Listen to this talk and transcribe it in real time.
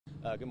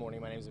Good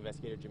morning. My name is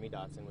Investigator Jimmy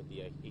Dodson with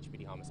the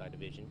HPD Homicide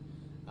Division.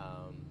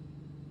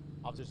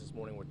 Officers this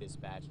morning were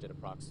dispatched at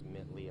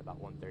approximately about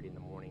 1:30 in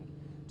the morning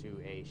to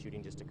a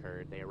shooting just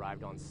occurred. They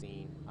arrived on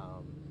scene.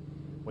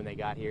 When they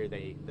got here,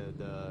 the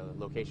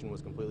location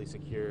was completely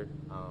secure.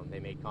 They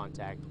made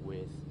contact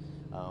with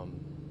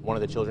one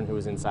of the children who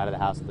was inside of the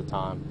house at the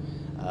time,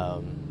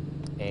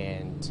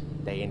 and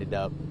they ended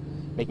up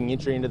making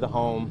entry into the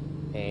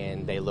home,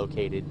 and they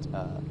located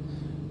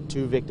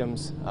two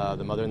victims,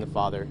 the mother and the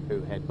father,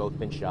 who had both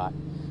been shot.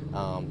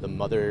 The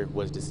mother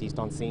was deceased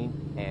on scene,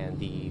 and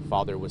the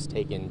father was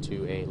taken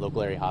to a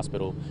local area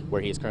hospital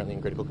where he is currently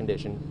in critical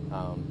condition.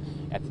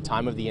 At the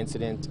time of the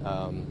incident,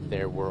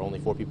 there were only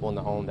 4 people in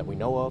the home that we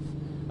know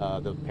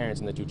of, the parents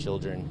and the 2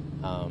 children.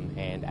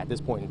 And at this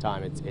point in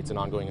time, it's an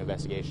ongoing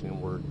investigation.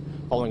 We're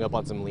following up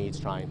on some leads,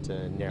 trying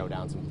to narrow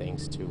down some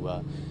things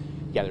to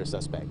gather a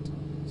suspect.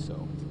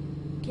 So.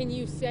 Can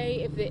you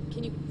say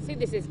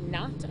this is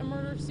not a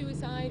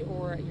murder-suicide,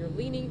 or you're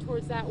leaning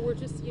towards that, or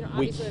just,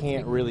 obviously we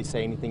can't really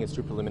say anything. It's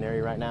too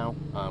preliminary right now.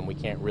 We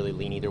can't really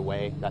lean either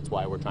way. That's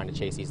why we're trying to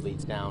chase these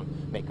leads down,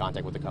 make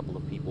contact with a couple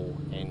of people,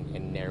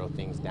 and narrow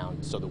things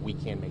down so that we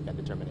can make that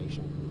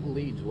determination.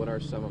 Leads, what are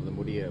some of them?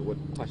 What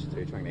questions are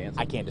you trying to answer?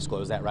 I can't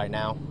disclose that right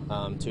now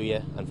to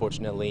you,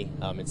 unfortunately.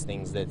 It's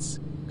things that's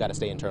got to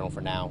stay internal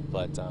for now,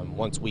 but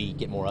once we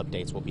get more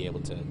updates, we'll be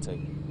able to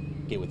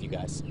get with you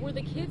guys. Were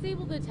the kids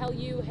able to tell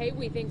you, hey,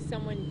 we think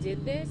someone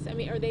did this? I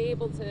mean, are they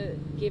able to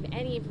give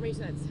any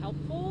information that's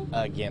helpful?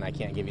 Again, I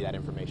can't give you that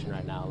information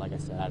right now. Like I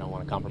said, I don't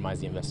want to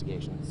compromise the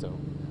investigation, so,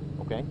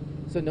 okay?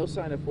 So no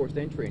sign of forced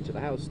entry into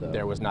the house, though?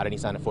 There was not any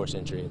sign of forced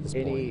entry at this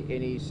point.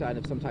 Any sign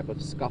of some type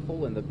of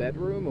scuffle in the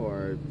bedroom,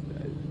 or?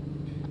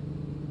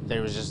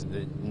 There was just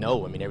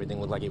no. I mean,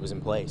 everything looked like it was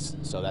in place,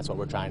 so that's what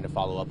we're trying to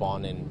follow up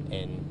on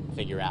and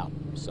figure out.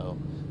 So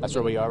that's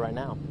where we are right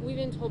now. We've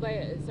been told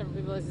by several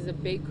people this is a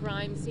big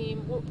crime scene.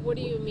 What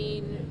do you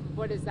mean?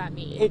 What does that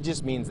mean? It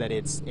just means that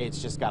it's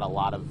just got a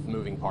lot of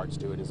moving parts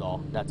to it is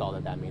all. That's all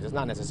that means. It's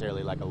not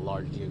necessarily like a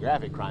large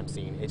geographic crime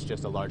scene. It's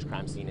just a large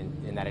crime scene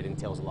in that it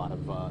entails a lot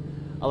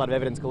of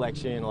evidence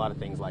collection, a lot of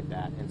things like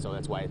that, and so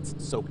that's why it's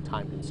so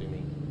time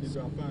consuming. Did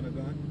y'all find a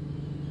gun?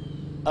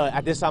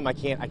 At this time, I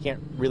can't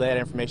relay that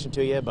information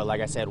to you, but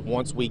like I said,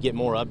 once we get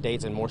more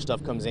updates and more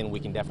stuff comes in, we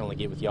can definitely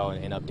get with y'all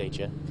and update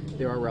you.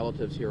 There are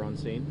relatives here on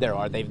scene? There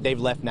are. They've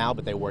left now,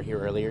 but they were here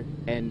earlier.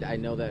 And I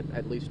know that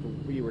at least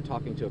you were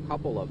talking to a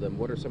couple of them.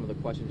 What are some of the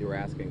questions you were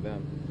asking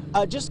them?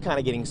 Just kind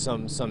of getting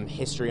some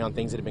history on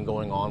things that have been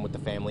going on with the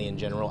family in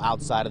general,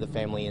 outside of the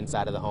family,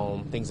 inside of the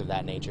home, things of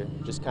that nature.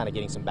 Just kind of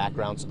getting some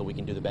background so that we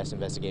can do the best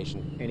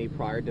investigation. Any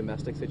prior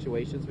domestic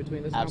situations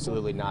between this couple?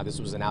 Absolutely not. This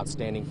was an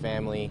outstanding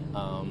family.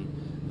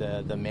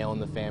 The male in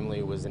the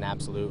family was an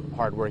absolute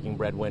hard-working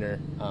breadwinner.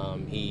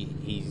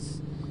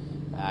 He's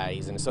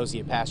an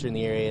associate pastor in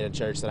the area at a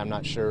church that I'm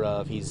not sure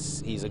of.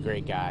 He's a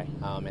great guy.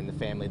 And the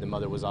family, the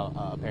mother was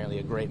apparently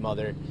a great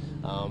mother,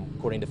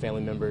 according to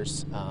family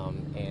members.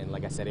 And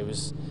like I said, it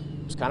was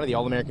kind of the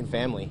all-American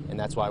family, and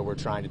that's why we're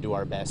trying to do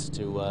our best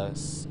to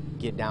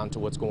get down to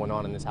what's going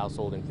on in this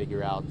household and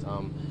figure out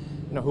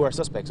who our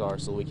suspects are,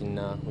 so we can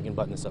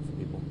button this up for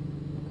people.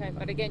 Okay,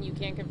 but again, you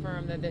can't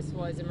confirm that this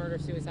was a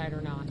murder-suicide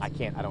or not. I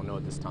can't. I don't know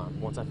at this time.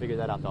 Once I figure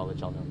that out, I'll let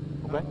y'all know.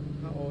 Okay?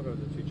 How old are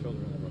the 2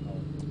 children that were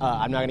home?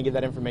 I'm not going to give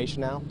that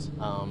information out,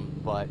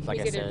 but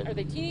like I said... Are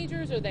they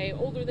teenagers? Or are they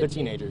older than... They're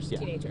teenagers, yeah.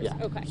 Teenagers,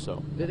 yeah. Okay.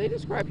 So, did they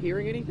describe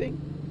hearing anything?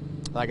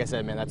 like I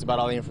said, man, that's about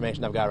all the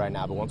information I've got right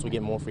now, but once we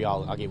get more for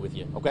y'all, I'll get with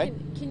you, okay?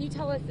 Can you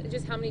tell us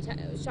just how many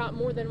shot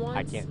more than once?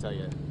 I can't tell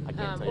you. I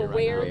can't tell or you right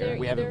where now.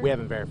 they're We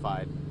haven't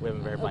verified. We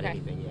haven't verified Okay.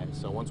 anything yet.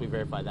 So once we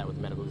verify that with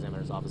the medical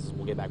examiner's offices,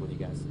 we'll get back with you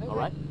guys. Okay. All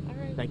right? All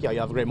right. Thank y'all. You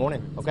have a great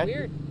morning, okay?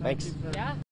 Weird. Thanks. Yeah.